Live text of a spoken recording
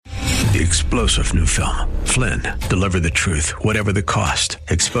The explosive new film, Flynn, deliver the truth, whatever the cost,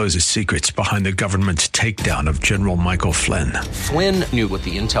 exposes secrets behind the government's takedown of General Michael Flynn. Flynn knew what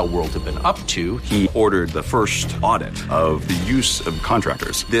the intel world had been up to. He ordered the first audit of the use of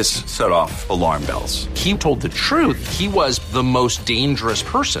contractors. This set off alarm bells. He told the truth. He was the most dangerous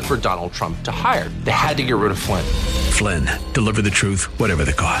person for Donald Trump to hire. They had to get rid of Flynn. Flynn, deliver the truth, whatever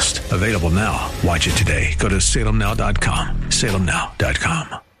the cost. Available now. Watch it today. Go to salemnow.com.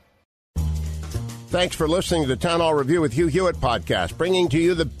 salemnow.com. Thanks for listening to the Town Hall Review with Hugh Hewitt podcast, bringing to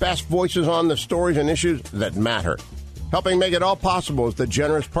you the best voices on the stories and issues that matter. Helping make it all possible is the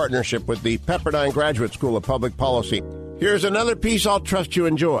generous partnership with the Pepperdine Graduate School of Public Policy. Here's another piece I'll trust you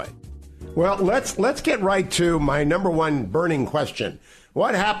enjoy. Well, let's get right to my number one burning question.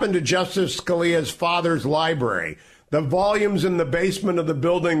 What happened to Justice Scalia's father's library? The volumes in the basement of the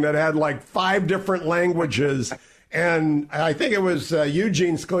building that had like 5 different languages. And I think it was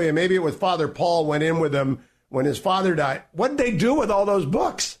Eugene Scalia, maybe it was Father Paul, went in with him when his father died. What did they do with all those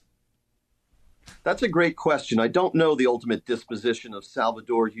books? That's a great question. I don't know the ultimate disposition of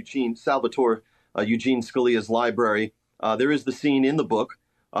Eugene Scalia's library. There is the scene in the book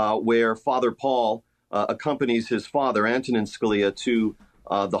where Father Paul accompanies his father, Antonin Scalia, to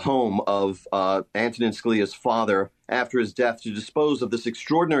the home of Antonin Scalia's father after his death to dispose of this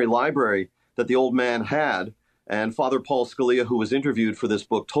extraordinary library that the old man had. And Father Paul Scalia, who was interviewed for this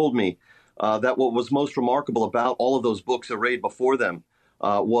book, told me that what was most remarkable about all of those books arrayed before them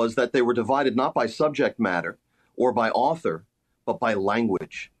was that they were divided not by subject matter or by author, but by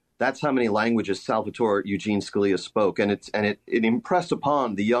language. That's how many languages Salvatore Eugene Scalia spoke. And it impressed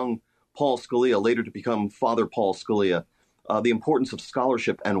upon the young Paul Scalia, later to become Father Paul Scalia, the importance of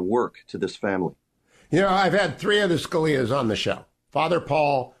scholarship and work to this family. You know, I've had 3 of the Scalias on the show, Father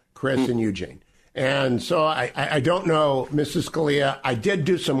Paul, Chris, and Eugene. And so I don't know Mrs. Scalia. I did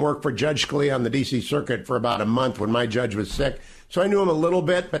do some work for Judge Scalia on the D.C. Circuit for about a month when my judge was sick. So I knew him a little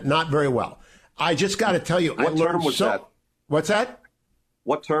bit, but not very well. I just got to tell you, what term was that? What's that?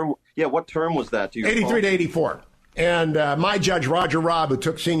 What term? Yeah, what term was that? 83 to 84. And my judge, Roger Robb, who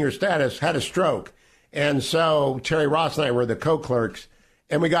took senior status, had a stroke. And so Terry Ross and I were the co-clerks.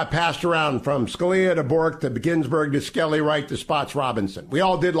 And we got passed around from Scalia to Bork to Ginsburg to Skelly Wright to Spots Robinson. We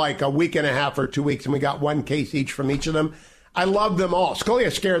all did like a week and a half or 2 weeks, and we got one case each from each of them. I loved them all.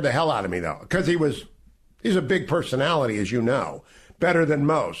 Scalia scared the hell out of me, though, because he's a big personality, as you know, better than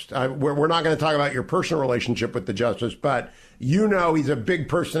most. We're not going to talk about your personal relationship with the justice, but you know he's a big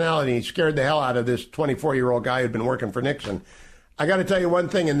personality. He scared the hell out of this 24-year-old guy who'd been working for Nixon. I got to tell you one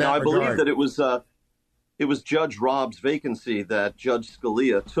thing in that regard. I believe that it was Judge Robb's vacancy that Judge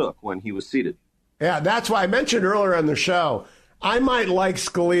Scalia took when he was seated. Yeah, that's why I mentioned earlier on the show, I might like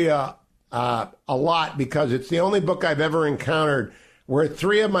Scalia a lot because it's the only book I've ever encountered where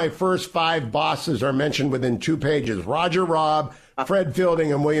 3 of my first 5 bosses are mentioned within 2 pages. Roger Robb, Fred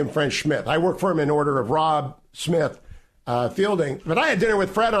Fielding, and William French Smith. I work for him in order of Robb, Smith, Fielding. But I had dinner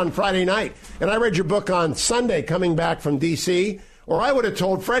with Fred on Friday night, and I read your book on Sunday coming back from D.C., or I would have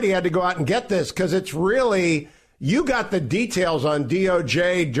told Fred he had to go out and get this because it's really, you got the details on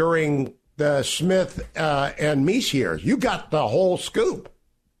DOJ during the Smith and Meese years. You got the whole scoop.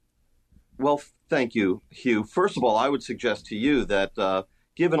 Well, thank you, Hugh. First of all, I would suggest to you that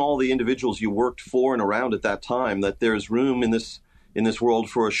given all the individuals you worked for and around at that time, that there's room in this world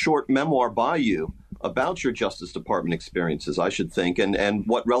for a short memoir by you about your Justice Department experiences, I should think, and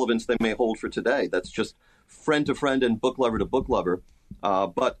what relevance they may hold for today. That's just friend to friend and book lover to book lover.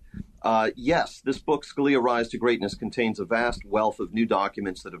 But yes, this book, Scalia Rise to Greatness, contains a vast wealth of new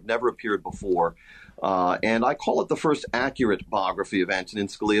documents that have never appeared before. And I call it the first accurate biography of Antonin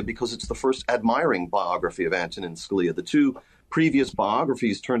Scalia because it's the first admiring biography of Antonin Scalia. The 2 previous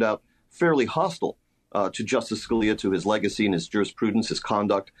biographies turned out fairly hostile to Justice Scalia, to his legacy and his jurisprudence, his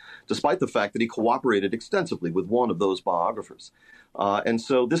conduct, despite the fact that he cooperated extensively with one of those biographers. And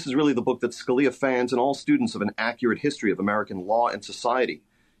so this is really the book that Scalia fans and all students of an accurate history of American law and society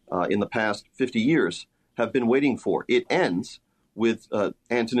in the past 50 years have been waiting for. It ends with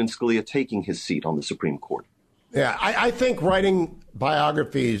Antonin Scalia taking his seat on the Supreme Court. Yeah, I think writing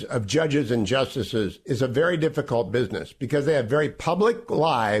biographies of judges and justices is a very difficult business because they have very public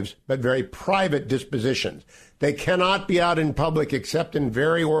lives, but very private dispositions. They cannot be out in public except in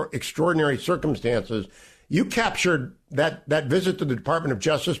very extraordinary circumstances. You captured that visit to the Department of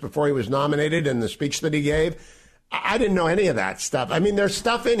Justice before he was nominated and the speech that he gave. I didn't know any of that stuff. I mean, there's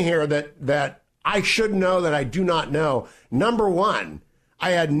stuff in here that I should know that I do not know. Number one,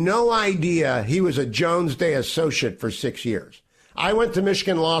 I had no idea he was a Jones Day associate for 6 years. I went to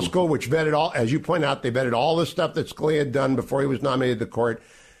Michigan Law School, which vetted all, as you point out, they vetted all the stuff that Scalia had done before he was nominated to the court.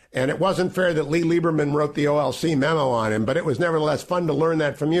 And it wasn't fair that Lee Lieberman wrote the OLC memo on him, but it was nevertheless fun to learn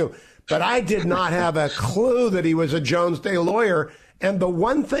that from you. But I did not have a clue that he was a Jones Day lawyer. And the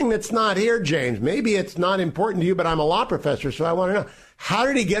one thing that's not here, James, maybe it's not important to you, but I'm a law professor, so I want to know, how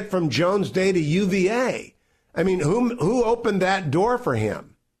did he get from Jones Day to UVA? I mean, who opened that door for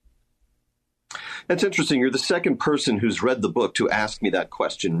him? That's interesting. You're the second person who's read the book to ask me that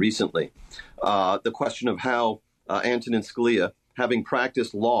question recently. The question of how Antonin Scalia, having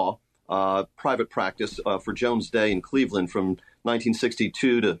practiced law, private practice for Jones Day in Cleveland from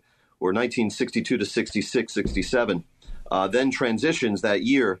 1962 to 66, 67, then transitions that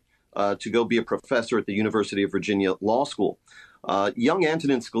year to go be a professor at the University of Virginia Law School. Young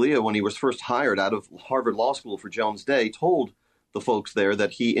Antonin Scalia, when he was first hired out of Harvard Law School for Jones Day, told the folks there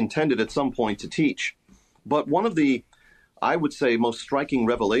that he intended at some point to teach. But one of the, I would say, most striking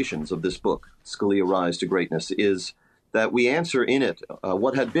revelations of this book, Scalia Rise to Greatness, is that we answer in it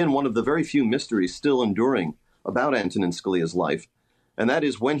what had been one of the very few mysteries still enduring about Antonin Scalia's life, and that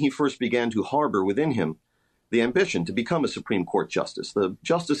is when he first began to harbor within him the ambition to become a Supreme Court justice. The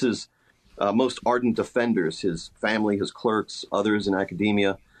justice's most ardent defenders, his family, his clerks, others in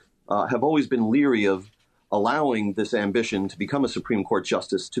academia, have always been leery of allowing this ambition to become a Supreme Court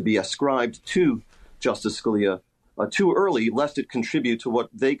justice to be ascribed to Justice Scalia too early, lest it contribute to what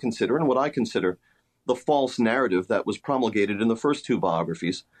they consider and what I consider the false narrative that was promulgated in the first two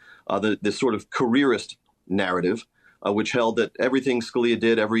biographies, this sort of careerist narrative, which held that everything Scalia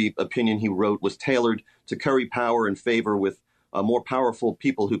did, every opinion he wrote, was tailored to curry power and favor with more powerful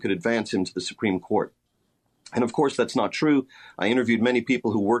people who could advance him to the Supreme Court. And of course, that's not true. I interviewed many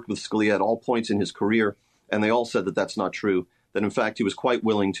people who worked with Scalia at all points in his career, and they all said that that's not true, that in fact he was quite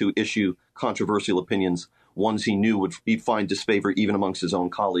willing to issue controversial opinions, ones he knew would find disfavor even amongst his own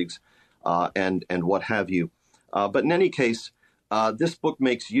colleagues, and what have you. But in any case, this book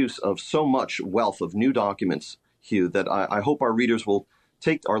makes use of so much wealth of new documents, Hugh, that I hope our readers will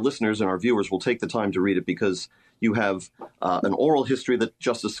take, our listeners and our viewers will take the time to read it, because you have an oral history that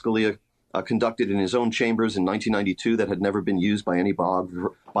Justice Scalia conducted in his own chambers in 1992 that had never been used by any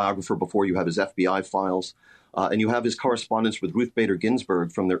biographer before. You have his FBI files, and you have his correspondence with Ruth Bader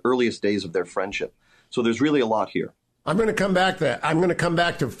Ginsburg from the earliest days of their friendship. So there's really a lot here. I'm going to come back to that. I'm going to come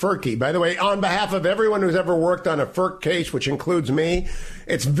back to FERC. By the way, on behalf of everyone who's ever worked on a FERC case, which includes me,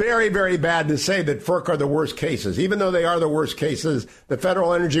 it's very, very bad to say that FERC are the worst cases. Even though they are the worst cases, the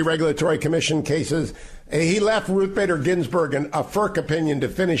Federal Energy Regulatory Commission cases, he left Ruth Bader Ginsburg a FERC opinion to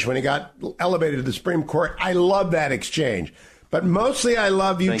finish when he got elevated to the Supreme Court. I love that exchange. But mostly I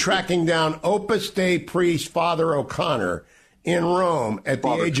love you tracking down Opus Dei priest Father O'Connor in Rome at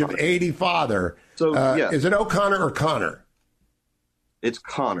the age of 80. Father. So, is it O'Connor or Connor? It's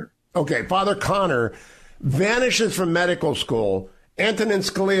Connor. Okay, Father Connor vanishes from medical school. Antonin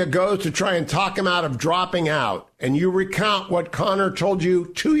Scalia goes to try and talk him out of dropping out. And you recount what Connor told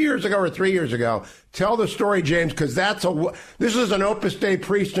you 2 years ago or 3 years ago. Tell the story, James, because this is an Opus Dei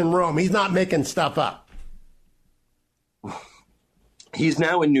priest in Rome. He's not making stuff up. He's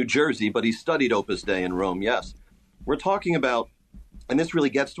now in New Jersey, but he studied Opus Dei in Rome, yes. We're talking about, and this really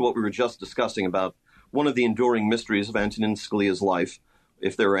gets to what we were just discussing about one of the enduring mysteries of Antonin Scalia's life,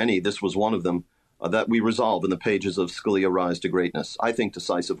 if there are any, this was one of them, that we resolve in the pages of Scalia Rise to Greatness, I think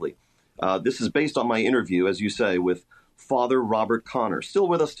decisively. This is based on my interview, as you say, with Father Robert Connor, still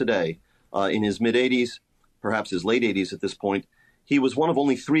with us today, in his mid-80s, perhaps his late 80s at this point. He was one of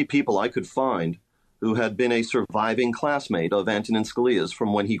only 3 people I could find who had been a surviving classmate of Antonin Scalia's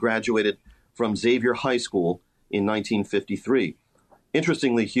from when he graduated from Xavier High School in 1953.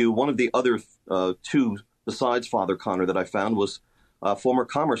 Interestingly, Hugh, one of the other 2 besides Father Connor that I found was former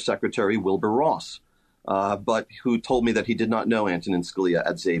Commerce Secretary Wilbur Ross, but who told me that he did not know Antonin Scalia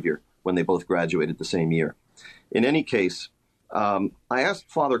at Xavier when they both graduated the same year. In any case, I asked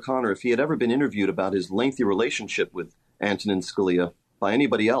Father Connor if he had ever been interviewed about his lengthy relationship with Antonin Scalia by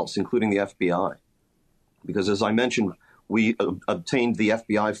anybody else, including the FBI. Because as I mentioned, we obtained the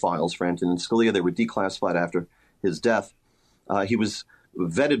FBI files for Antonin Scalia. They were declassified after his death. He was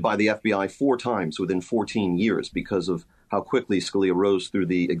vetted by the FBI 4 times within 14 years because of how quickly Scalia rose through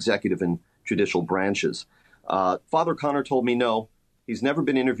the executive and judicial branches. Father Connor told me no, he's never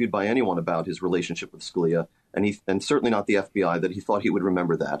been interviewed by anyone about his relationship with Scalia, and certainly not the FBI, that he thought he would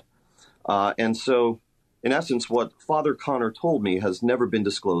remember that. And so, in essence, what Father Connor told me has never been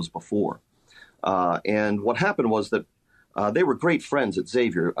disclosed before. And what happened was that they were great friends at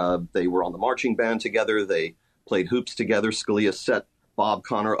Xavier. They were on the marching band together. They played hoops together. Scalia set Bob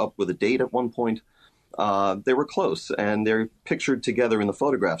Connor up with a date at one point. They were close, and they're pictured together in the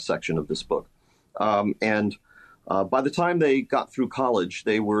photograph section of this book. And By the time they got through college,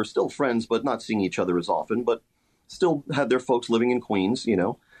 they were still friends, but not seeing each other as often, but still had their folks living in Queens,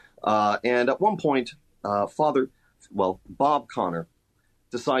 And at one point, Bob Connor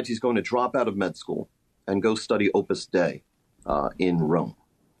decides he's going to drop out of med school and go study Opus Dei in Rome.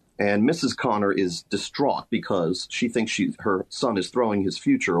 And Mrs. Connor is distraught because she thinks her son is throwing his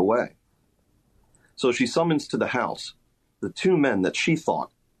future away. So she summons to the house the two men that she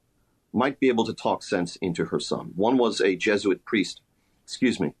thought might be able to talk sense into her son. One was a Jesuit priest,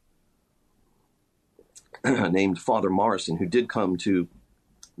 named Father Morrison, who did come to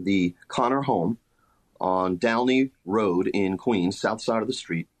the Connor home on Downey Road in Queens, south side of the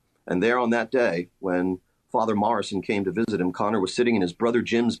street. And there on that day, when Father Morrison came to visit him, Connor was sitting in his brother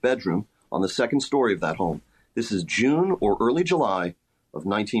Jim's bedroom on the second story of that home. This is June or early July of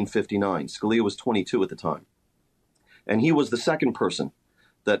 1959. Scalia was 22 at the time. And he was the second person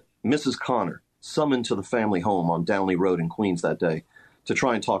that Mrs. Connor summoned to the family home on Downey Road in Queens that day to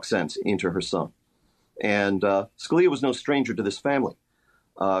try and talk sense into her son. And Scalia was no stranger to this family.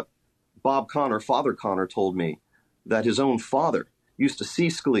 Bob Connor, Father Connor, told me that his own father used to see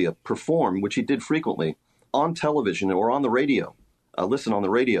Scalia perform, which he did frequently, on television or on the radio, listen on the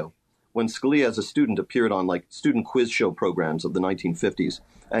radio, when Scalia as a student appeared on like student quiz show programs of the 1950s.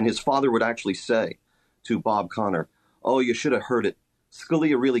 And his father would actually say to Bob Connor, "Oh, you should have heard it.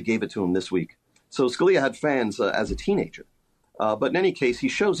 Scalia really gave it to him this week." So Scalia had fans as a teenager. But in any case, he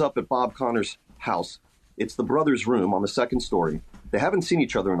shows up at Bob Connor's house. It's the brothers' room on the second story. They haven't seen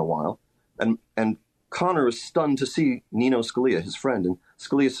each other in a while. And Connor is stunned to see Nino Scalia, his friend. And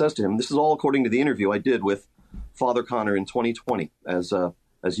Scalia says to him, this is all according to the interview I did with Father Connor in 2020, as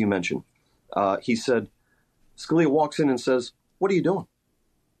you mentioned. He said, Scalia walks in and says, "What are you doing?"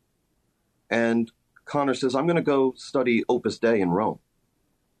 And Connor says, "I'm going to go study Opus Dei in Rome."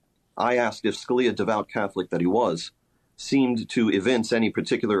 I asked if Scalia, devout Catholic that he was, seemed to evince any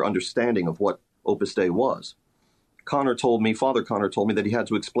particular understanding of what Opus Dei was. Father Connor told me that he had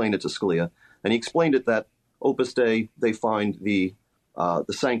to explain it to Scalia, and he explained it that Opus Dei, they find the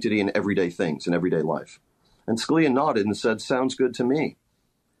sanctity in everyday things, in everyday life. And Scalia nodded and said, "Sounds good to me."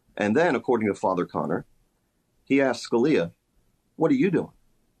 And then, according to Father Connor, he asked Scalia, "What are you doing?"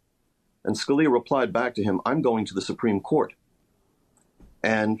 And Scalia replied back to him, "I'm going to the Supreme Court."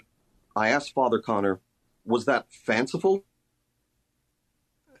 And I asked Father Connor, was that fanciful?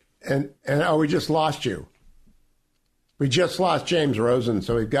 And we just lost you. We just lost James Rosen,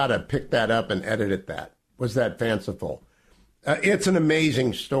 so we've got to pick that up and edit that. Was that fanciful? It's an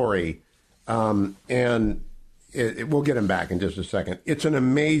amazing story, and we'll get him back in just a second. It's an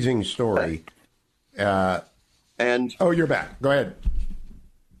amazing story. You're back. Go ahead.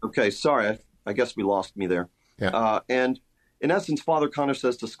 Okay, sorry. I guess we lost me there. Yeah. And in essence, Father Connor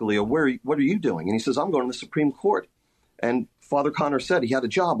says to Scalia, what are you doing? And he says, "I'm going to the Supreme Court." And Father Connor said he had a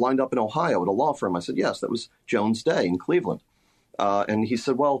job lined up in Ohio at a law firm. I said, "Yes, that was Jones Day in Cleveland." And he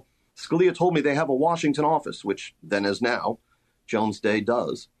said, "Well, Scalia told me they have a Washington office," which then as now Jones Day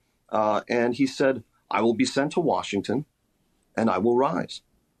does. And he said, "I will be sent to Washington and I will rise."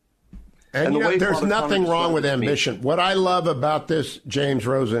 And there's nothing wrong with ambition. What I love about this, James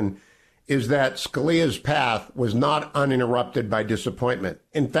Rosen, is that Scalia's path was not uninterrupted by disappointment.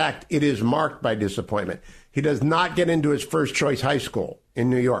 In fact, it is marked by disappointment. He does not get into his first choice high school in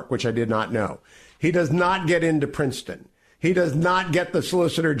New York, which I did not know. He does not get into Princeton. He does not get the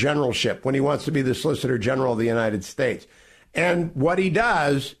Solicitor Generalship when he wants to be the Solicitor General of the United States. And what he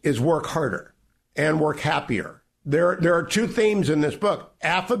does is work harder and work happier. There are two themes in this book,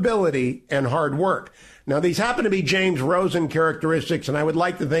 affability and hard work. Now, these happen to be James Rosen characteristics, and I would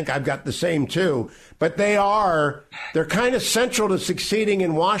like to think I've got the same too, but they're kind of central to succeeding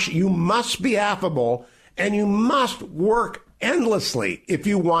in Washington. You must be affable, and you must work endlessly if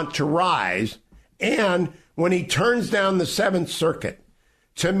you want to rise. And when he turns down the Seventh Circuit,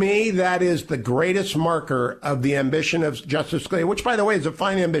 to me, that is the greatest marker of the ambition of Justice Scalia, which, by the way, is a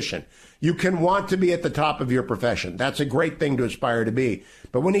fine ambition. You can want to be at the top of your profession. That's a great thing to aspire to be.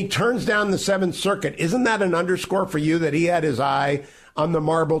 But when he turns down the Seventh Circuit, isn't that an underscore for you that he had his eye on the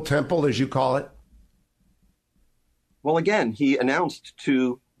marble temple, as you call it? Well, again, he announced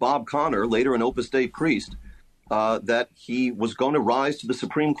to Bob Connor, later an Opus Dei priest, that he was going to rise to the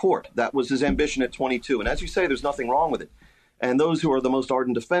Supreme Court. That was his ambition at 22. And as you say, there's nothing wrong with it. And those who are the most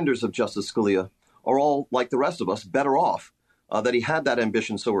ardent defenders of Justice Scalia are all, like the rest of us, better off that he had that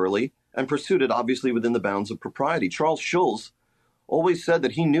ambition so early and pursued it, obviously, within the bounds of propriety. Charles Schulz always said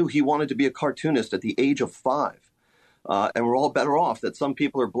that he knew he wanted to be a cartoonist at the age of 5. And we're all better off that some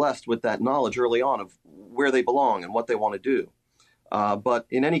people are blessed with that knowledge early on of where they belong and what they want to do. But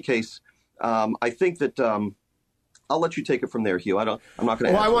in any case, I think that I'll let you take it from there, Hugh. I'm not going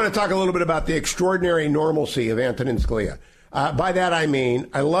to. Well, I want to talk a little bit about the extraordinary normalcy of Antonin Scalia. By that I mean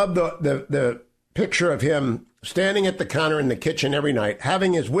I love the picture of him standing at the counter in the kitchen every night,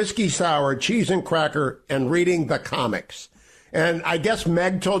 having his whiskey sour, cheese and cracker, and reading the comics. And I guess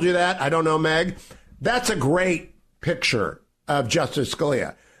Meg told you that. I don't know, Meg. That's a great picture of Justice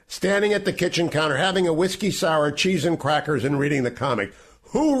Scalia, standing at the kitchen counter, having a whiskey sour, cheese and crackers, and reading the comic.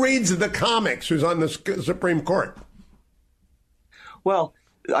 Who reads the comics? Who's on the Supreme Court? Well,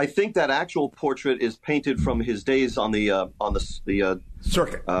 I think that actual portrait is painted from his days on the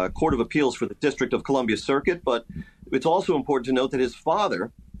circuit, Court of Appeals for the District of Columbia Circuit. But it's also important to note that his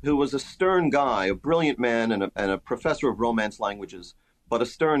father, who was a stern guy, a brilliant man, and a professor of Romance languages, but a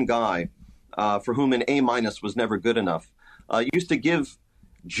stern guy for whom an A- was never good enough, used to give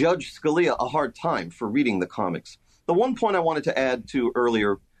Judge Scalia a hard time for reading the comics. The one point I wanted to add to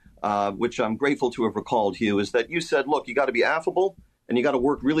earlier, which I'm grateful to have recalled, Hugh, is that you said, look, you got to be affable and you got to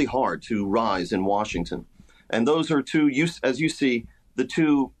work really hard to rise in Washington. And those are as you see, the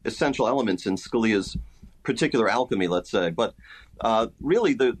two essential elements in Scalia's particular alchemy, let's say. But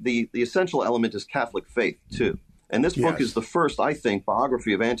really, the essential element is Catholic faith, too. And this book is the first, I think,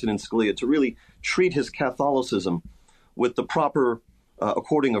 biography of Antonin Scalia to really treat his Catholicism with the proper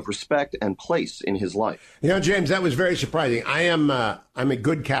according of respect and place in his life. You know, James, that was very surprising. I'm a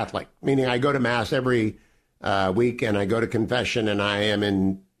good Catholic, meaning I go to Mass every week and I go to confession and I am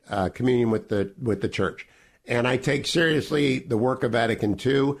in communion with the church. And I take seriously the work of Vatican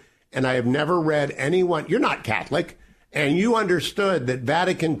II. And I have never read anyone, you're not Catholic, and you understood that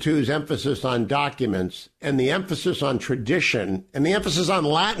Vatican II's emphasis on documents and the emphasis on tradition and the emphasis on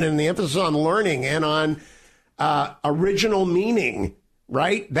Latin and the emphasis on learning and on original meaning,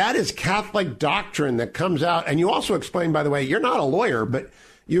 right? That is Catholic doctrine that comes out. And you also explain, by the way, you're not a lawyer, but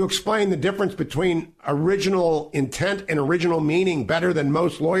you explain the difference between original intent and original meaning better than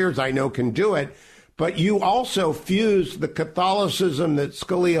most lawyers I know can do it. But you also fuse the Catholicism that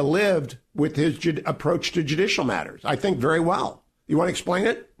Scalia lived with his approach to judicial matters, I think, very well. You want to explain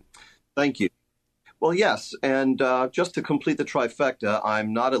it? Thank you. Well, yes. And just to complete the trifecta,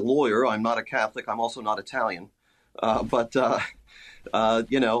 I'm not a lawyer. I'm not a Catholic. I'm also not Italian. But we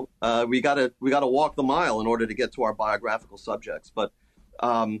got to walk the mile in order to get to our biographical subjects. But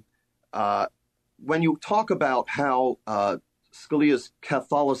when you talk about how Scalia's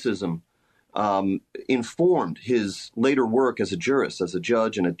Catholicism informed his later work as a jurist, as a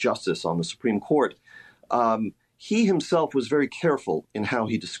judge and a justice on the Supreme Court, he himself was very careful in how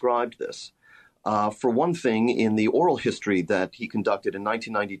he described this. For one thing, in the oral history that he conducted in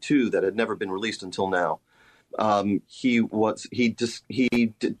 1992 that had never been released until now, he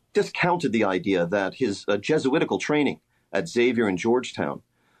discounted the idea that his Jesuitical training at Xavier and Georgetown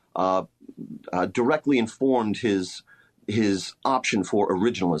directly informed his option for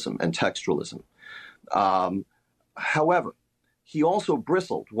originalism and textualism. However, he also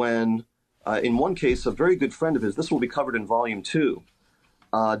bristled when, in one case, a very good friend of his, this will be covered in Volume 2,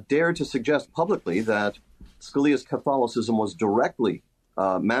 dared to suggest publicly that Scalia's Catholicism was directly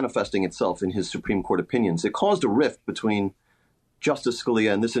manifesting itself in his Supreme Court opinions. It caused a rift between Justice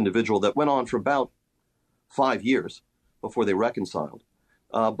Scalia and this individual that went on for about 5 years before they reconciled.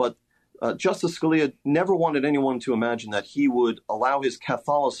 But Justice Scalia never wanted anyone to imagine that he would allow his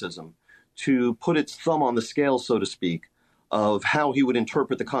Catholicism to put its thumb on the scale, so to speak, of how he would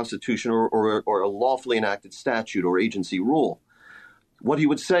interpret the Constitution or a lawfully enacted statute or agency rule. What he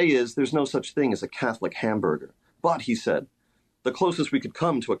would say is there's no such thing as a Catholic hamburger. But, he said, the closest we could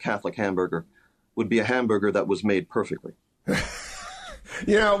come to a Catholic hamburger would be a hamburger that was made perfectly.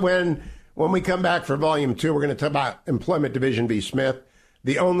 You know, when we come back for Volume 2, we're going to talk about Employment Division v. Smith.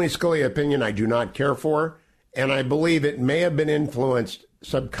 The only Scalia opinion I do not care for, and I believe it may have been influenced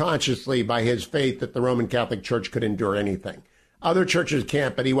subconsciously by his faith that the Roman Catholic Church could endure anything. Other churches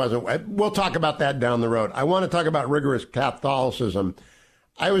can't, but he wasn't. We'll talk about that down the road. I want to talk about rigorous Catholicism.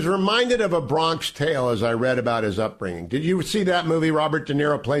 I was reminded of A Bronx Tale as I read about his upbringing. Did you see that movie? Robert De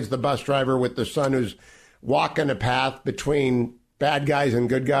Niro plays the bus driver with the son who's walking a path between bad guys and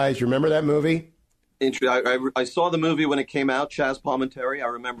good guys. You remember that movie? I saw the movie when it came out, Chaz Palminteri. I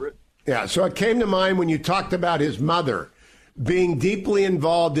remember it. Yeah, so it came to mind when you talked about his mother being deeply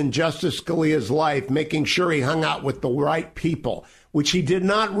involved in Justice Scalia's life, making sure he hung out with the right people, which he did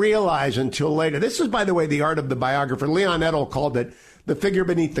not realize until later. This is, by the way, the art of the biographer. Leon Edel called it the figure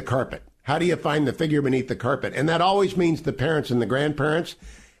beneath the carpet. How do you find the figure beneath the carpet? And that always means the parents and the grandparents.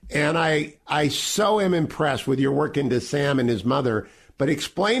 And I so am impressed with your work into Sam and his mother. But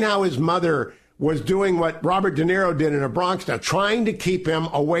explain how his mother was doing what Robert De Niro did in A Bronx Tale, trying to keep him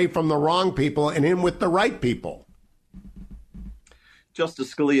away from the wrong people and him with the right people.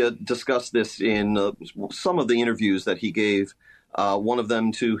 Justice Scalia discussed this in some of the interviews that he gave, one of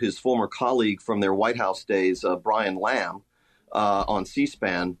them to his former colleague from their White House days, Brian Lamb, on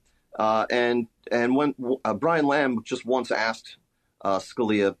C-SPAN. And when Brian Lamb just once asked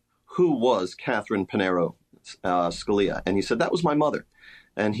Scalia, who was Catherine Pinero Scalia? And he said, that was my mother.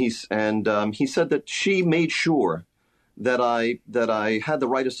 And he said that she made sure that I had the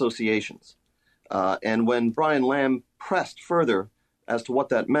right associations. And when Brian Lamb pressed further as to what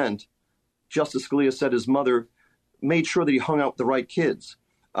that meant, Justice Scalia said his mother made sure that he hung out with the right kids,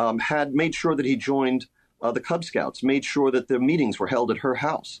 had made sure that he joined the Cub Scouts, made sure that the meetings were held at her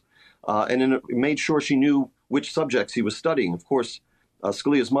house, and made sure she knew which subjects he was studying. Of course,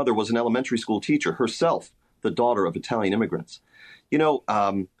 Scalia's mother was an elementary school teacher, herself the daughter of Italian immigrants. You know,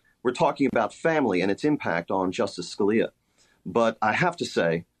 we're talking about family and its impact on Justice Scalia. But I have to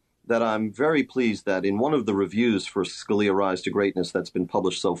say that I'm very pleased that in one of the reviews for Scalia Rise to Greatness that's been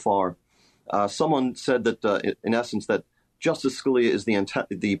published so far, someone said that, in essence, that Justice Scalia is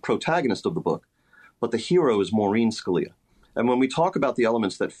the protagonist of the book, but the hero is Maureen Scalia. And when we talk about the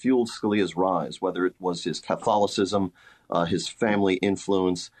elements that fueled Scalia's rise, whether it was his Catholicism, his family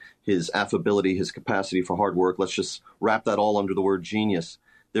influence, his affability, his capacity for hard work, let's just wrap that all under the word genius.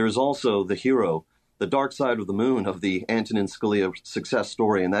 There is also the hero, the dark side of the moon of the Antonin Scalia success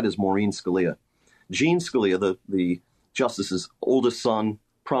story, and that is Maureen Scalia. Gene Scalia, the justice's oldest son,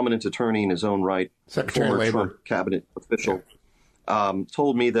 prominent attorney in his own right, Secretary of Labor, Trump cabinet official,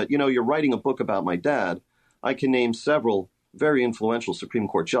 told me that, you're writing a book about my dad. I can name several very influential Supreme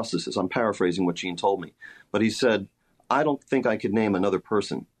Court justices. I'm paraphrasing what Gene told me. But he said, I don't think I could name another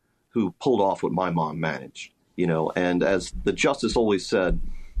person who pulled off what my mom managed. And as the justice always said,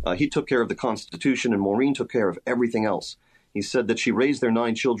 he took care of the Constitution and Maureen took care of everything else. He said that she raised their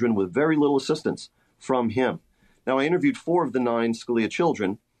 9 children with very little assistance from him. Now, I interviewed 4 of the 9 Scalia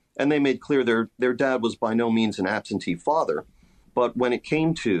children, and they made clear their dad was by no means an absentee father. But when it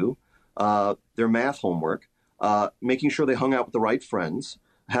came to their math homework, making sure they hung out with the right friends,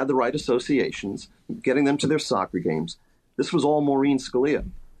 had the right associations, getting them to their soccer games, this was all Maureen Scalia.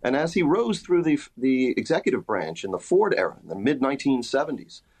 And as he rose through the executive branch in the Ford era, in the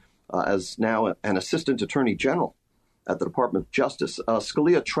mid-1970s, as now an assistant attorney general at the Department of Justice,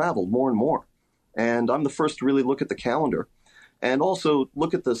 Scalia traveled more and more. And I'm the first to really look at the calendar and also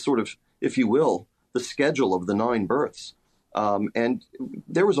look at the sort of, if you will, the schedule of the 9 births. And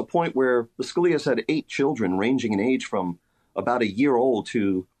there was a point where the Scalias had 8 children ranging in age from about a year old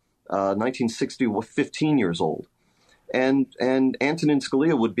to 1960, 15 years old. And Antonin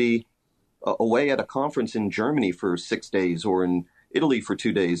Scalia would be away at a conference in Germany for 6 days or in Italy for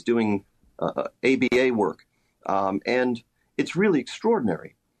 2 days doing ABA work. And it's really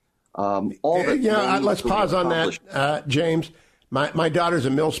extraordinary. Let's pause on that, James. My daughter's a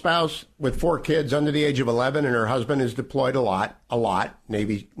milspouse with 4 kids under the age of 11, and her husband is deployed a lot,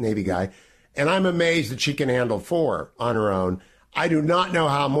 Navy guy. And I'm amazed that she can handle 4 on her own. I do not know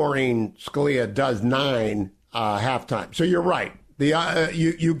how Maureen Scalia does 9 half-time. So you're right.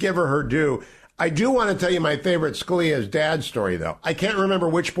 You give her due. I do want to tell you my favorite Scalia's dad story, though. I can't remember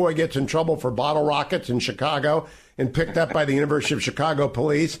which boy gets in trouble for bottle rockets in Chicago and picked up by the University of Chicago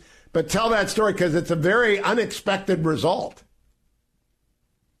police. But tell that story because it's a very unexpected result.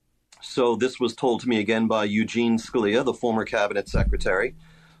 So this was told to me again by Eugene Scalia, the former cabinet secretary,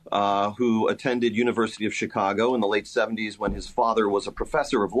 who attended University of Chicago in the late 70s when his father was a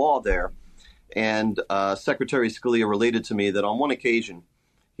professor of law there. And Secretary Scalia related to me that on one occasion,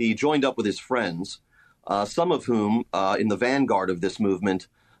 he joined up with his friends, some of whom, in the vanguard of this movement,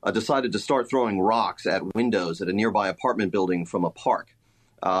 decided to start throwing rocks at windows at a nearby apartment building from a park.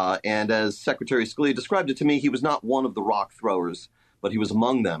 And as Secretary Scalia described it to me, he was not one of the rock throwers, but he was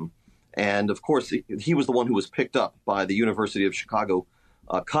among them. And, of course, he was the one who was picked up by the University of Chicago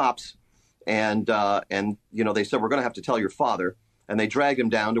cops. And they said, we're going to have to tell your father. And they dragged him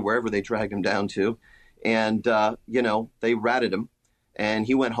down to wherever they dragged him down to. And, they ratted him. And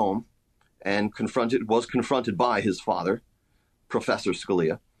he went home and was confronted by his father, Professor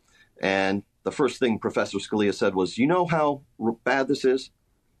Scalia. And the first thing Professor Scalia said was, you know how bad this is?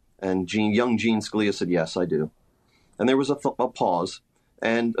 And young Gene Scalia said, yes, I do. And there was a pause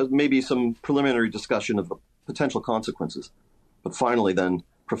and maybe some preliminary discussion of the potential consequences. But finally, then,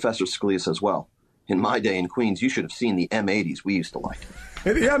 Professor Scalia says, well, in my day in Queens, you should have seen the M80s we used to like.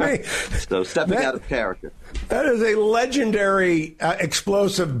 So stepping out of character. That is a legendary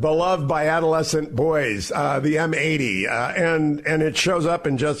explosive beloved by adolescent boys, the M80. And it shows up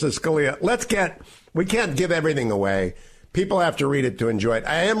in Justice Scalia. We can't give everything away. People have to read it to enjoy it.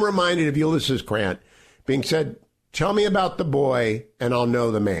 I am reminded of Ulysses Grant being said, Tell me about the boy, and I'll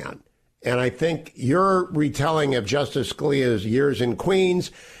know the man. And I think your retelling of Justice Scalia's years in Queens,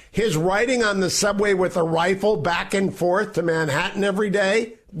 his riding on the subway with a rifle back and forth to Manhattan every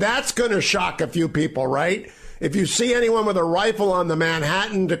day, that's going to shock a few people, right? If you see anyone with a rifle on the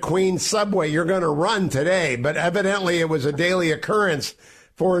Manhattan to Queens subway, you're going to run today. But evidently it was a daily occurrence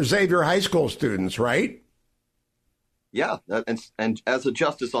for Xavier High School students, right? Yeah, and as a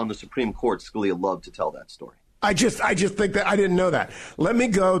justice on the Supreme Court, Scalia loved to tell that story. I just think that I didn't know that. Let me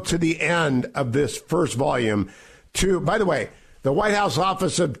go to the end of this first volume by the way, the White House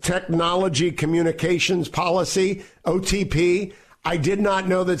Office of Technology Communications Policy, OTP. I did not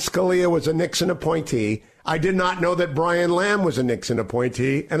know that Scalia was a Nixon appointee. I did not know that Brian Lamb was a Nixon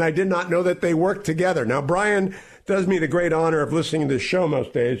appointee, and I did not know that they worked together. Now, Brian does me the great honor of listening to this show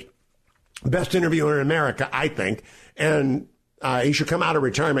most days. Best interviewer in America, I think, and he should come out of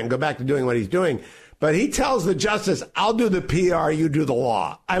retirement and go back to doing what he's doing. But he tells the justice, I'll do the PR, you do the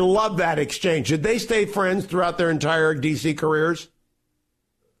law. I love that exchange. Did they stay friends throughout their entire D.C. careers?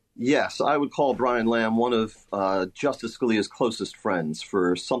 Yes, I would call Brian Lamb one of Justice Scalia's closest friends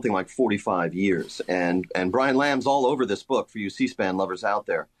for something like 45 years. And Brian Lamb's all over this book for you C-SPAN lovers out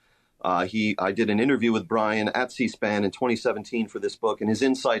there. I did an interview with Brian at C-SPAN in 2017 for this book, and his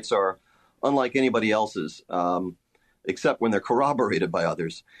insights are unlike anybody else's. Except when they're corroborated by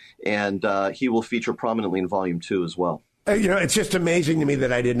others. And he will feature prominently in Volume 2 as well. It's just amazing to me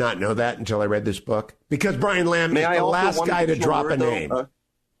that I did not know that until I read this book. Because Brian Lamb is the last guy to drop a name.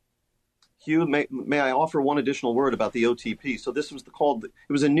 Hugh, may I offer one additional word about the OTP? So this was it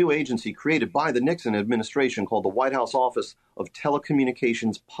was a new agency created by the Nixon administration called the White House Office of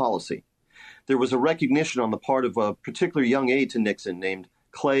Telecommunications Policy. There was a recognition on the part of a particular young aide to Nixon named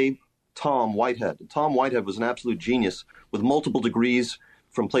Tom Whitehead. Tom Whitehead was an absolute genius with multiple degrees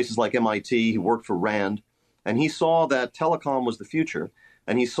from places like MIT. He worked for RAND, and he saw that telecom was the future,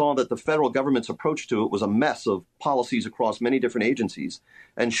 and he saw that the federal government's approach to it was a mess of policies across many different agencies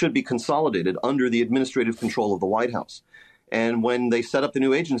and should be consolidated under the administrative control of the White House. And when they set up the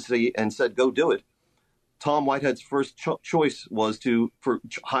new agency and said, go do it, Tom Whitehead's first choice was to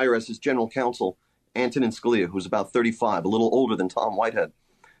hire as his general counsel Antonin Scalia, who was about 35, a little older than Tom Whitehead.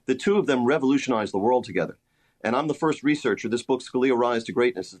 The two of them revolutionized the world together. And I'm the first researcher. This book, Scalia Rise to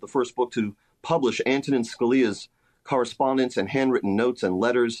Greatness, is the first book to publish Antonin Scalia's correspondence and handwritten notes and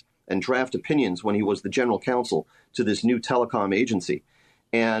letters and draft opinions when he was the general counsel to this new telecom agency.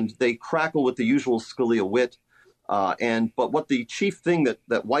 And they crackle with the usual Scalia wit. But what the chief thing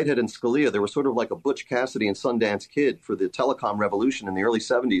that Whitehead and Scalia, they were sort of like a Butch Cassidy and Sundance Kid for the telecom revolution in the early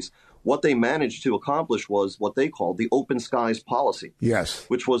 70s. What they managed to accomplish was what they called the open skies policy. Yes.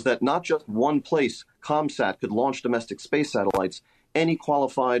 Which was that not just one place, ComSat, could launch domestic space satellites. Any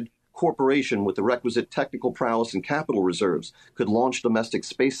qualified corporation with the requisite technical prowess and capital reserves could launch domestic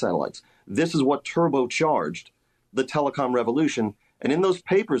space satellites. This is what turbocharged the telecom revolution. And in those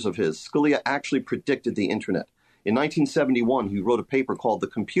papers of his, Scalia actually predicted the internet. In 1971, he wrote a paper called The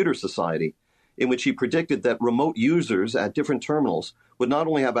Computer Society, in which he predicted that remote users at different terminals would not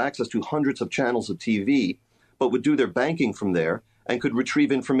only have access to hundreds of channels of TV, but would do their banking from there and could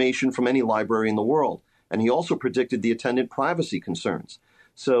retrieve information from any library in the world. And he also predicted the attendant privacy concerns.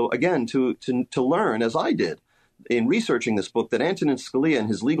 So again, to learn, as I did in researching this book, that Antonin Scalia and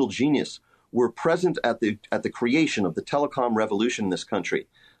his legal genius were present at the creation of the telecom revolution in this country.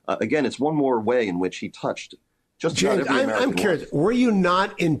 Again, it's one more way in which he touched just James, about every American I'm curious, life. were you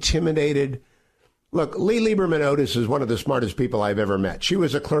not intimidated? Look, Lee Lieberman Otis is one of the smartest people I've ever met. She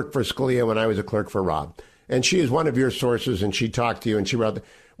was a clerk for Scalia when I was a clerk for Rob. And she is one of your sources, and she talked to you, and she wrote,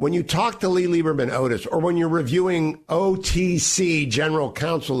 when you talk to Lee Lieberman Otis, or when you're reviewing OTC general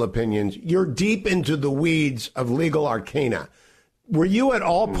counsel opinions, you're deep into the weeds of legal arcana. Were you at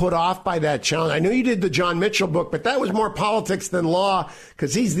all put off by that challenge? I know you did the John Mitchell book, but that was more politics than law,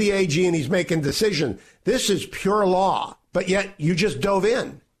 because he's the AG and he's making decisions. This is pure law, but yet you just dove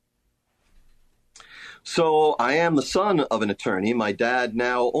in. So I am the son of an attorney. My dad,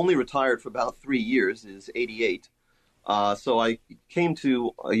 now only retired for about 3 years, is 88. So I came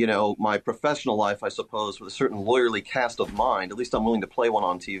to, my professional life, I suppose, with a certain lawyerly cast of mind. At least I'm willing to play one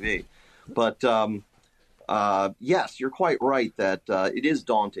on TV. But yes, you're quite right that it is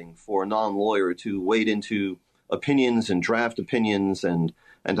daunting for a non-lawyer to wade into opinions and draft opinions and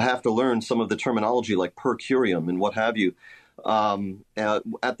to have to learn some of the terminology like per curiam and what have you.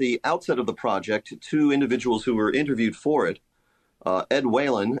 At the outset of the project, two individuals who were interviewed for it, Ed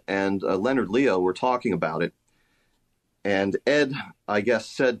Whalen and Leonard Leo, were talking about it. And Ed, I guess,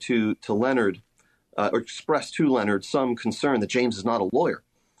 said to Leonard, or expressed to Leonard some concern that James is not a lawyer.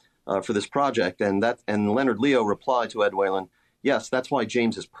 for this project. And Leonard Leo replied to Ed Whalen, yes, that's why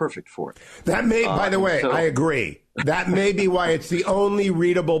James is perfect for it. That may, by the way, I agree. That may be why it's the only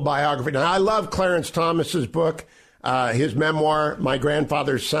readable biography. Now, I love Clarence Thomas's book, his memoir, My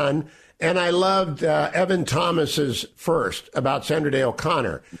Grandfather's Son, and I loved Evan Thomas's first about Sandra Day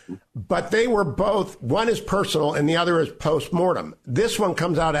O'Connor. But they were both, one is personal and the other is post-mortem. This one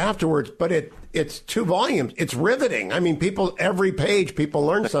comes out afterwards, but it's 2 volumes. It's riveting. I mean, every page, people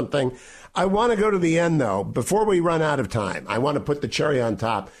learn something. I want to go to the end, though. Before we run out of time, I want to put the cherry on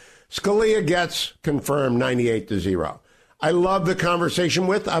top. Scalia gets confirmed 98-0. I love the conversation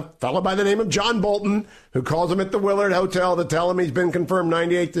with a fellow by the name of John Bolton, who calls him at the Willard Hotel to tell him he's been confirmed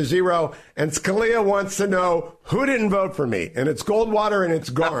 98-0. And Scalia wants to know who didn't vote for me. And it's Goldwater and it's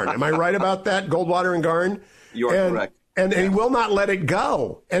Garn. Am I right about that? Goldwater and Garn? You are correct. And he will not let it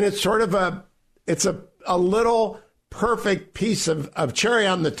go. And it's sort of a little perfect piece of cherry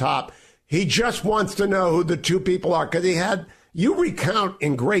on the top. He just wants to know who the 2 people are, because you recount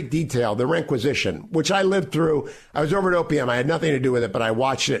in great detail the Requisition, which I lived through. I was over at OPM. I had nothing to do with it, but I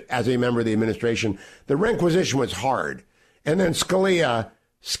watched it as a member of the administration. The Requisition was hard. And then Scalia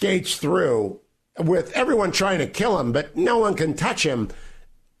skates through with everyone trying to kill him, but no one can touch him.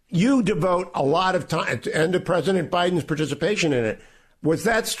 You devote a lot of time and to President Biden's participation in it. Was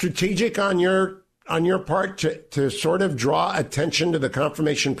that strategic on your part to sort of draw attention to the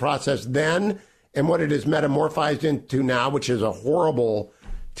confirmation process then and what it is metamorphized into now, which is a horrible,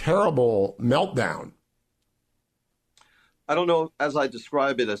 terrible meltdown? I don't know, as I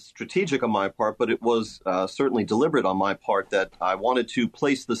describe it, as strategic on my part, but it was certainly deliberate on my part that I wanted to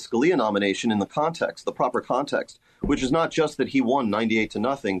place the Scalia nomination in the context, the proper context, which is not just that he won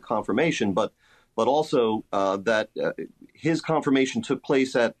 98-0 confirmation, but also that his confirmation took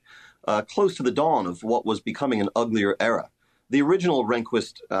place at close to the dawn of what was becoming an uglier era. The original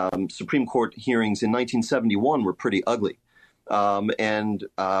Rehnquist Supreme Court hearings in 1971 were pretty ugly. And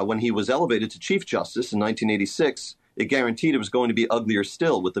when he was elevated to Chief Justice in 1986, it guaranteed it was going to be uglier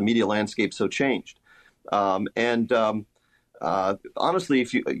still with the media landscape so changed. Honestly,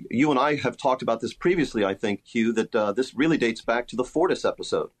 if you and I have talked about this previously, I think, Hugh, that this really dates back to the Fortas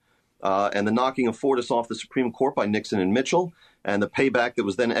episode and the knocking of Fortas off the Supreme Court by Nixon and Mitchell, and the payback that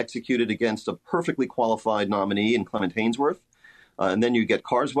was then executed against a perfectly qualified nominee in Clement Haynsworth. And then you get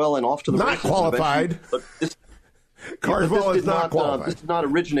Carswell and off to the not qualified. Carswell is not qualified.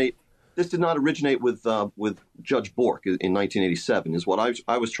 This did not originate with Judge Bork in 1987, is what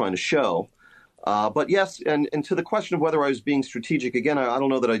I was trying to show. But yes, and to the question of whether I was being strategic, again, I don't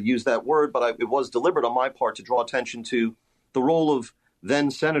know that I'd use that word, but it was deliberate on my part to draw attention to the role of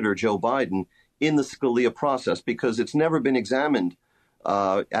then Senator Joe Biden in the Scalia process, because it's never been examined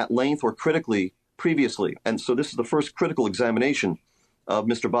at length or critically previously. And so this is the first critical examination of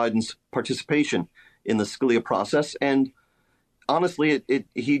Mr. Biden's participation in the Scalia process. And honestly,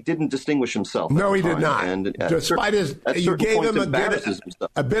 he didn't distinguish himself. No, he did not. And despite you gave him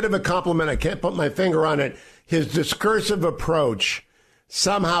a bit of a compliment. I can't put my finger on it. His discursive approach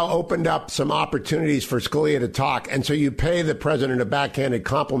somehow opened up some opportunities for Scalia to talk. And so you pay the president a backhanded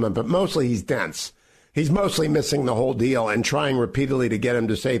compliment, but mostly he's dense. He's mostly missing the whole deal and trying repeatedly to get him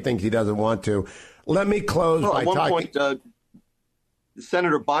to say things he doesn't want to. Let me close by talking. At one point,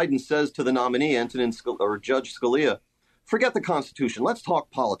 Senator Biden says to the nominee, Judge Scalia, forget the Constitution. Let's talk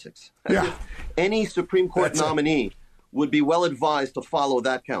politics. As if any Supreme Court nominee would be well advised to follow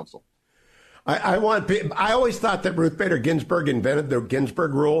that counsel. I always thought that Ruth Bader Ginsburg invented the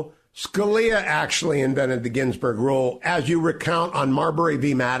Ginsburg rule. Scalia actually invented the Ginsburg rule, as you recount on Marbury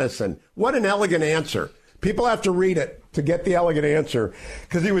v. Madison. What an elegant answer. People have to read it to get the elegant answer,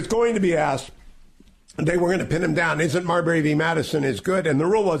 because he was going to be asked, they were going to pin him down. Isn't Marbury v. Madison is good? And the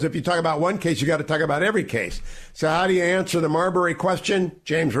rule was, if you talk about one case, you got to talk about every case. So how do you answer the Marbury question?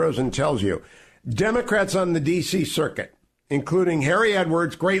 James Rosen tells you. Democrats on the D.C. circuit, including Harry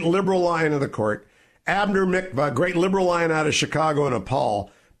Edwards, great liberal lion of the court, Abner Mikva, great liberal lion out of Chicago and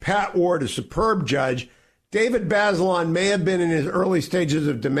Paul, Pat Ward, a superb judge. David Bazelon may have been in his early stages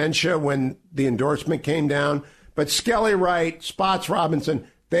of dementia when the endorsement came down, but Skelly Wright, Spots Robinson,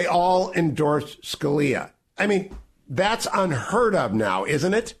 they all endorsed Scalia. I mean, that's unheard of now,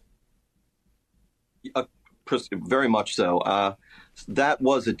 isn't it? Very much so. That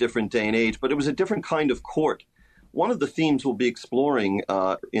was a different day and age, but it was a different kind of court. One of the themes we'll be exploring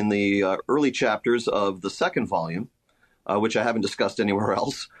in the early chapters of the second volume, which I haven't discussed anywhere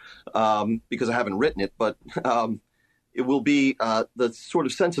else because I haven't written it, but it will be the sort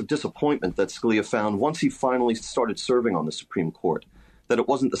of sense of disappointment that Scalia found once he finally started serving on the Supreme Court, that it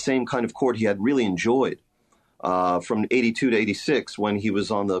wasn't the same kind of court he had really enjoyed. from 82 to 86 when he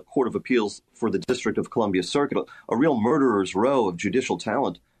was on the Court of Appeals for the District of Columbia Circuit, a real murderer's row of judicial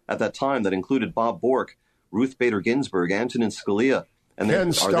talent at that time that included Bob Bork, Ruth Bader Ginsburg, Antonin Scalia, and they are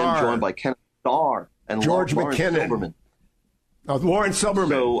then joined by Ken Starr and George Lawrence McKinnon. Silberman. Lawrence Silberman.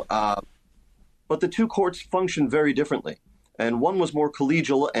 So, but the two courts functioned very differently. And one was more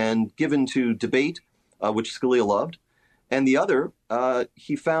collegial and given to debate, which Scalia loved. And the other,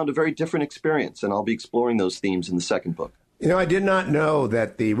 he found a very different experience. And I'll be exploring those themes in the second book. You know, I did not know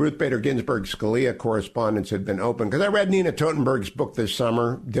that the Ruth Bader Ginsburg Scalia correspondence had been open, because I read Nina Totenberg's book this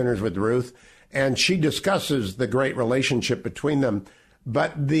summer, Dinners with Ruth, and she discusses the great relationship between them.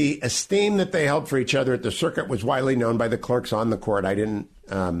 But the esteem that they held for each other at the circuit was widely known by the clerks on the court. I didn't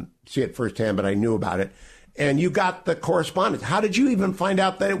see it firsthand, but I knew about it. And you got the correspondence. How did you even find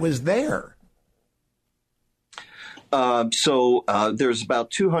out that it was there? So there's about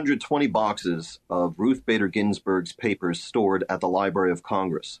 220 boxes of Ruth Bader Ginsburg's papers stored at the Library of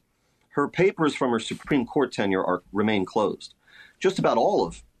Congress. Her papers from her Supreme Court tenure remain closed. Just about all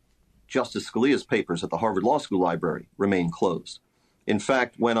of Justice Scalia's papers at the Harvard Law School Library remain closed. In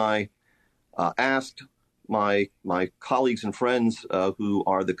fact, when I asked my colleagues and friends who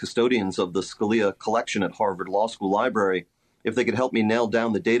are the custodians of the Scalia collection at Harvard Law School Library if they could help me nail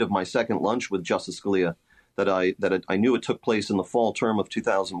down the date of my second lunch with Justice Scalia, that I knew it took place in the fall term of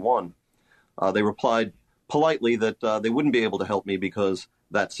 2001, they replied politely that they wouldn't be able to help me because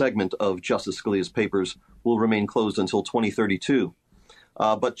that segment of Justice Scalia's papers will remain closed until 2032.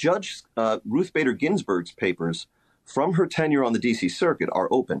 But Judge Ruth Bader Ginsburg's papers from her tenure on the D.C. Circuit are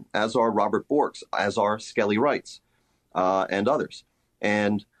open, as are Robert Bork's, as are Skelly Wright's, and others.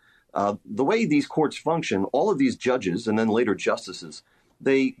 And the way these courts function, all of these judges and then later justices,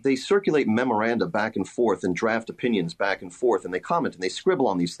 they circulate memoranda back and forth and draft opinions back and forth, and they comment and they scribble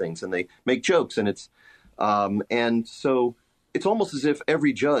on these things and they make jokes, and and so it's almost as if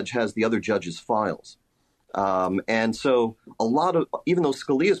every judge has the other judge's files. And so even though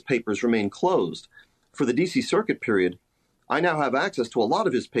Scalia's papers remain closed, for the D.C. Circuit period, I now have access to a lot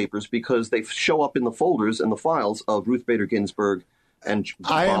of his papers because they show up in the folders and the files of Ruth Bader Ginsburg and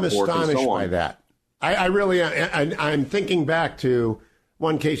I am Bob Bork and astonished so on. by that. I really am. I'm thinking back to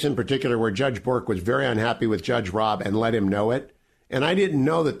one case in particular where Judge Bork was very unhappy with Judge Robb and let him know it. And I didn't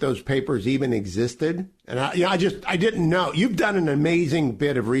know that those papers even existed. And I didn't know. You've done an amazing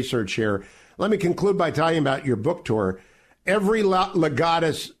bit of research here. Let me conclude by telling you about your book tour. Every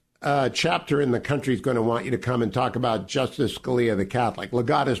legatus chapter in the country is going to want you to come and talk about Justice Scalia, the Catholic.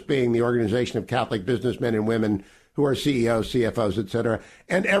 Legatus being the organization of Catholic businessmen and women who are CEOs, CFOs, et cetera.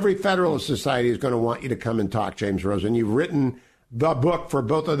 And every Federalist Society is going to want you to come and talk, James Rosen. You've written the book for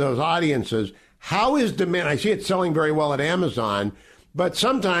both of those audiences. How is demand? I see it selling very well at Amazon, but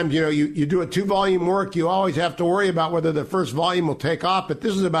sometimes, you do a 2-volume work, you always have to worry about whether the first volume will take off, but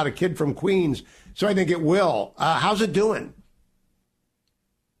this is about a kid from Queens, so I think it will. How's it doing?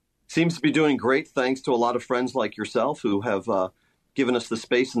 Seems to be doing great, thanks to a lot of friends like yourself who have given us the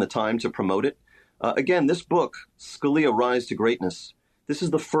space and the time to promote it. Again, this book, Scalia, Rise to Greatness, this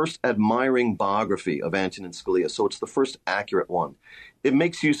is the first admiring biography of Antonin Scalia, so it's the first accurate one. It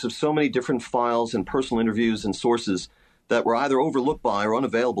makes use of so many different files and personal interviews and sources that were either overlooked by or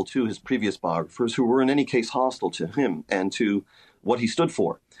unavailable to his previous biographers, who were in any case hostile to him and to what he stood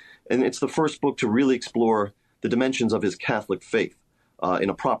for. And it's the first book to really explore the dimensions of his Catholic faith in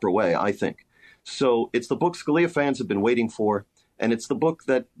a proper way, I think. So it's the book Scalia fans have been waiting for, and it's the book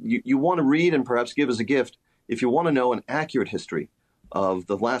that you want to read and perhaps give as a gift if you want to know an accurate history of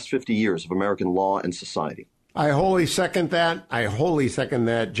the last 50 years of American law and society. I wholly second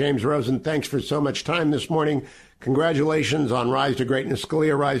that. James Rosen, thanks for so much time this morning. Congratulations on Rise to Greatness,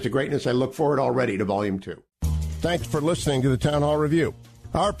 Scalia, Rise to Greatness. I look forward already to Volume 2. Thanks for listening to the Town Hall Review.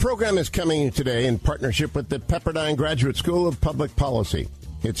 Our program is coming today in partnership with the Pepperdine Graduate School of Public Policy.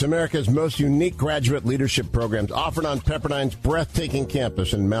 It's America's most unique graduate leadership programs offered on Pepperdine's breathtaking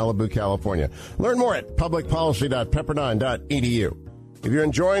campus in Malibu, California. Learn more at publicpolicy.pepperdine.edu. If you're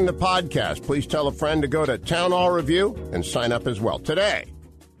enjoying the podcast, please tell a friend to go to Town Hall Review and sign up as well today.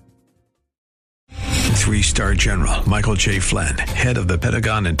 3-star General Michael J. Flynn, head of the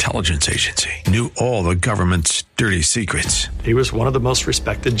Pentagon Intelligence Agency, knew all the government's dirty secrets. He was one of the most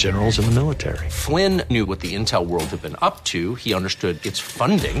respected generals in the military. Flynn knew what the intel world had been up to. He understood its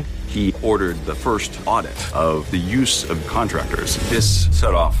funding. He ordered the first audit of the use of contractors. This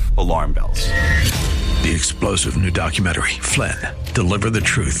set off alarm bells. The explosive new documentary, Flynn, deliver the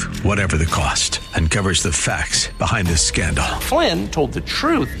truth, whatever the cost, uncovers the facts behind the scandal. Flynn told the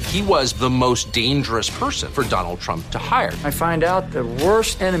truth. He was the most dangerous person for Donald Trump to hire. I find out the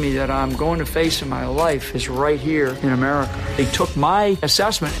worst enemy that I'm going to face in my life is right here in America. They took my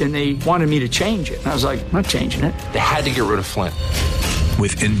assessment and they wanted me to change it. And I was like, I'm not changing it. They had to get rid of Flynn.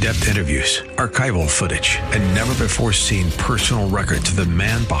 With in-depth interviews, archival footage, and never-before-seen personal records of the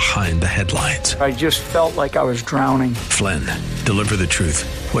man behind the headlines. I just felt like I was drowning. Flynn, deliver the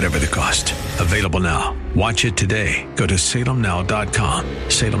truth, whatever the cost. Available now. Watch it today. Go to salemnow.com.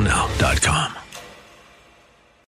 salemnow.com.